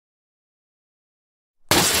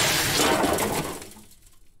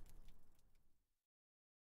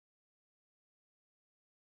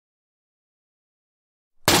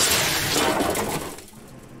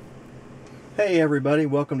Hey everybody,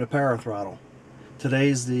 welcome to Power Throttle.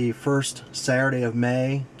 Today's the first Saturday of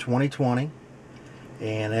May 2020,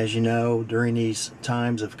 and as you know, during these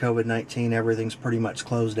times of COVID-19 everything's pretty much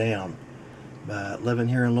closed down. But living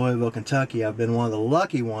here in Louisville, Kentucky, I've been one of the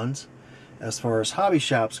lucky ones as far as hobby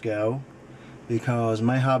shops go, because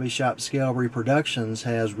my hobby shop, Scale Reproductions,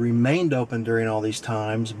 has remained open during all these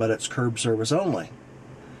times, but it's curb service only.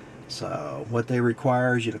 So what they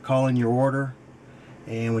require is you to call in your order,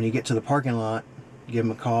 and when you get to the parking lot, give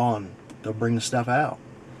them a call and they'll bring the stuff out.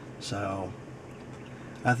 So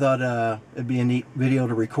I thought it'd be a neat video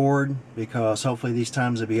to record, because hopefully these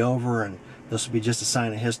times will be over and this will be just a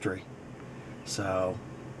sign of history. So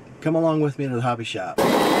come along with me to the hobby shop.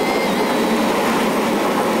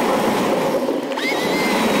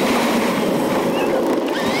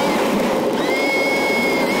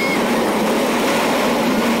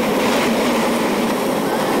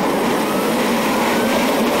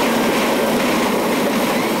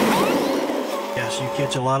 You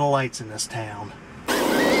catch a lot of lights in this town.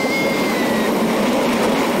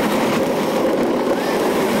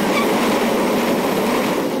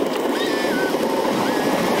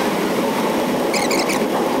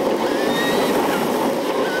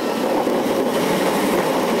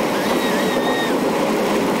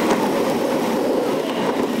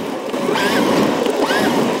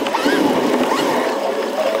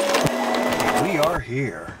 We are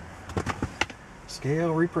here.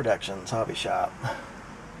 Scale Reproductions Hobby Shop.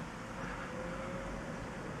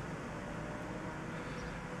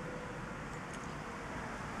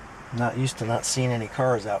 Not used to not seeing any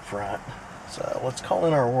cars out front, so let's call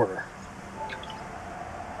in our order.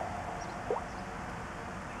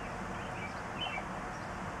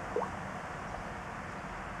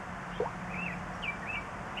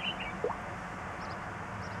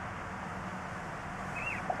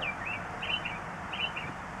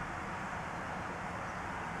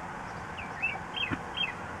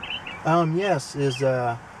 Yes, is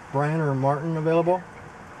Brian or Martin available?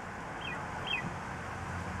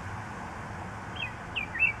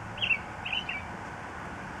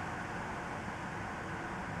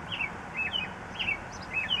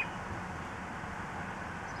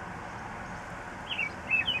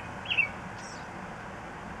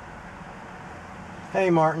 Hey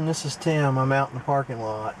Martin, this is Tim. I'm out in the parking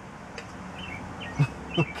lot.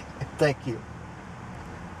 Okay, thank you.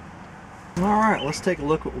 Alright, let's take a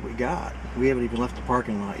look at what we got. We haven't even left the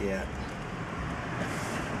parking lot yet.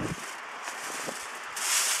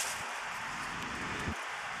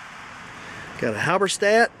 Got a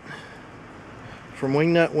Halberstadt from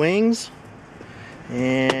Wingnut Wings.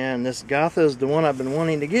 And this Gotha is the one I've been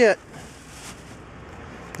wanting to get.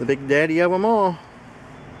 The big daddy of them all.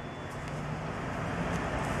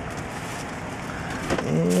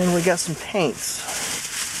 And we got some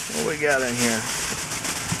paints. What we got in here?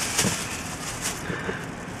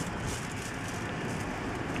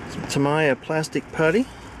 Some Tamiya plastic putty.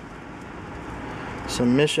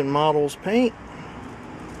 Some Mission Models paint.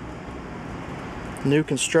 New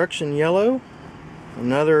Construction yellow.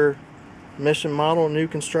 Another Mission Model New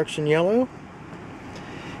Construction yellow.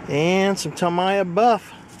 And some Tamiya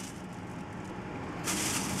buff.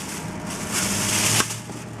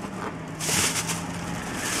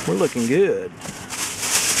 We're looking good.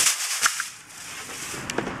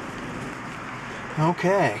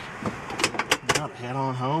 Okay, now to head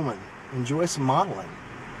on home and enjoy some modeling.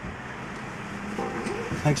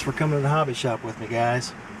 Thanks for coming to the hobby shop with me,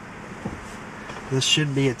 guys. This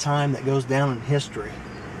should be a time that goes down in history.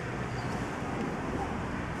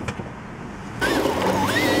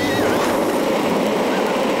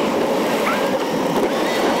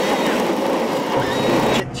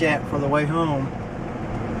 Chit chat for the way home.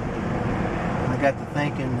 I got to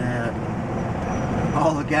thinking that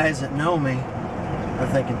all the guys that know me are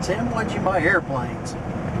thinking, Tim, why'd you buy airplanes?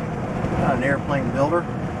 Not an airplane builder.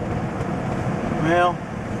 Well,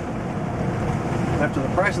 after the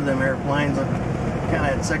price of them airplanes, I kind of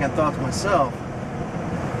had second thoughts myself.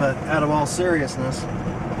 But out of all seriousness,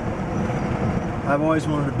 I've always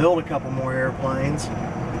wanted to build a couple more airplanes.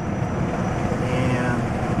 And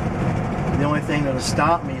the only thing that has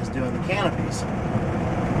stopped me is doing the canopies.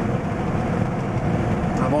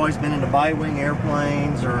 I've always been into bi-wing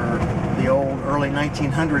airplanes, or the old early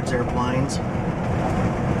 1900s airplanes,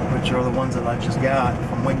 which are the ones that I just got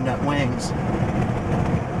from Wingnut Wings.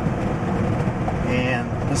 And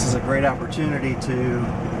this is a great opportunity to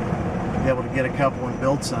be able to get a couple and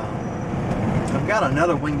build some. I've got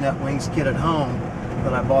another Wingnut Wings kit at home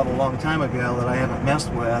that I bought a long time ago that I haven't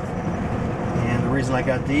messed with. And the reason I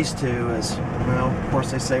got these two is, well, of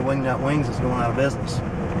course they say Wingnut Wings is going out of business.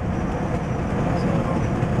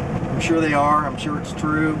 sure they are. I'm sure it's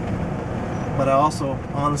true. But I also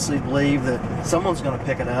honestly believe that someone's going to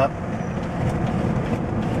pick it up.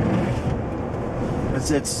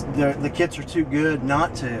 The kits are too good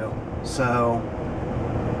not to. So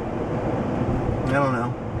I don't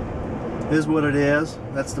know. It is what it is.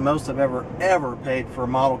 That's the most I've ever paid for a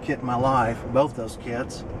model kit in my life, both those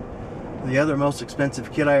kits. The other most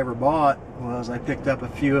expensive kit I ever bought was I picked up a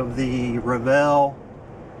few of the Revell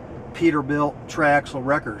Peterbilt triaxle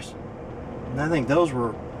wreckers. And I think those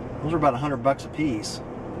were about $100 a piece.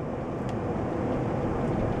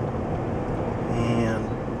 And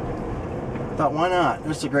I thought, why not?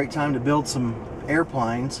 This is a great time to build some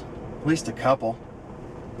airplanes, at least a couple.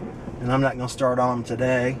 And I'm not going to start on them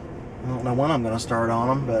today. I don't know when I'm going to start on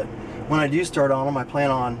them, but when I do start on them, I plan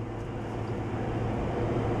on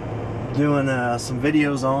doing some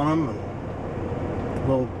videos on them and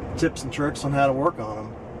little tips and tricks on how to work on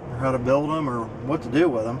them, or how to build them, or what to do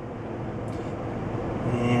with them.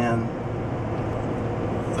 And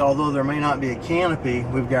although there may not be a canopy,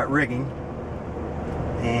 we've got rigging,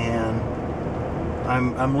 and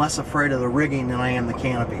I'm less afraid of the rigging than I am the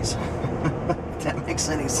canopies. If that makes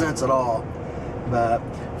any sense at all. But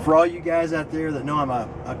for all you guys out there that know I'm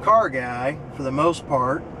a car guy for the most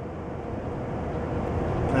part,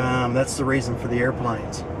 that's the reason for the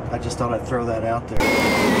airplanes. I just thought I'd throw that out there.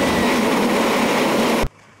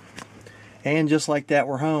 And just like that,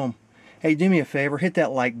 we're home. Hey, do me a favor, hit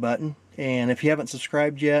that like button, and if you haven't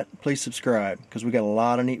subscribed yet, please subscribe, because we got a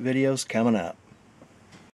lot of neat videos coming up.